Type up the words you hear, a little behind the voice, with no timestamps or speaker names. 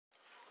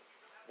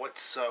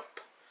What's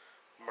up?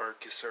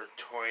 Marcus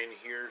Artoin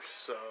here.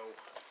 So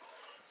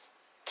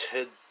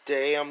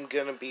today I'm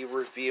gonna be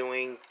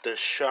reviewing The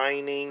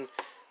Shining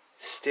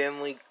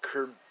Stanley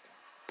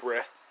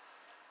Kerbrick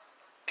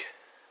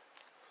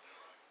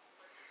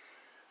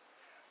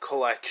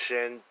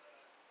collection,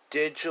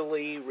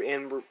 digitally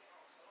and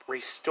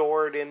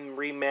restored and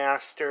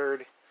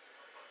remastered.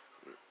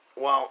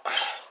 Well,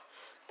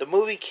 the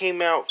movie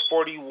came out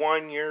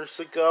 41 years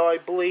ago, I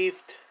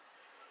believed.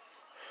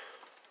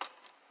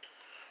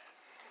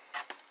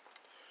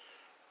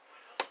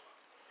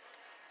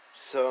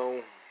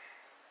 So,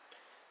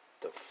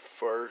 the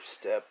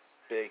first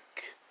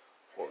epic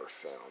horror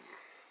film.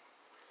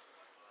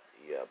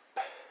 Yep.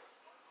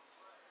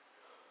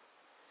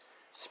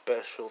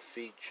 Special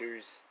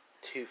features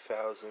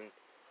 2000.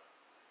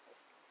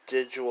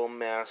 Digital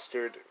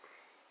mastered.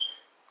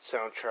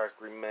 Soundtrack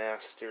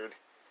remastered.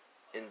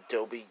 In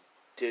Dolby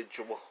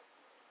Digital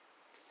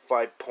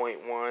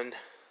 5.1.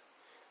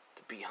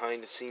 The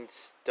behind the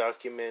scenes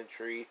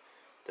documentary.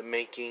 The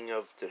making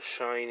of The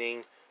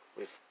Shining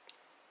with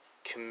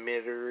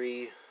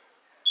commentary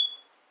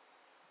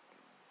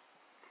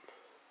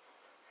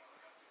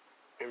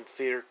in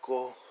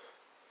theatrical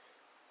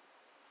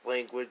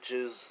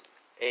languages,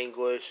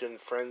 English and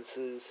French.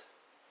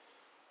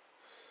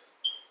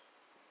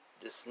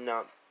 This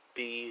not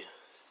be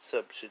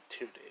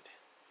substituted.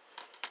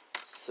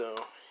 So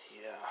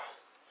yeah,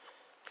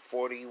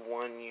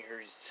 41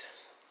 years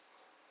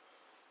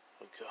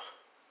ago.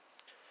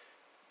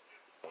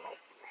 Well,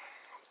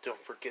 don't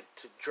forget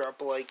to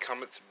drop a like,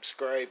 comment,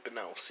 subscribe, and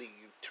I'll see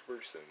you in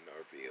person.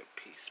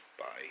 Peace.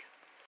 Bye.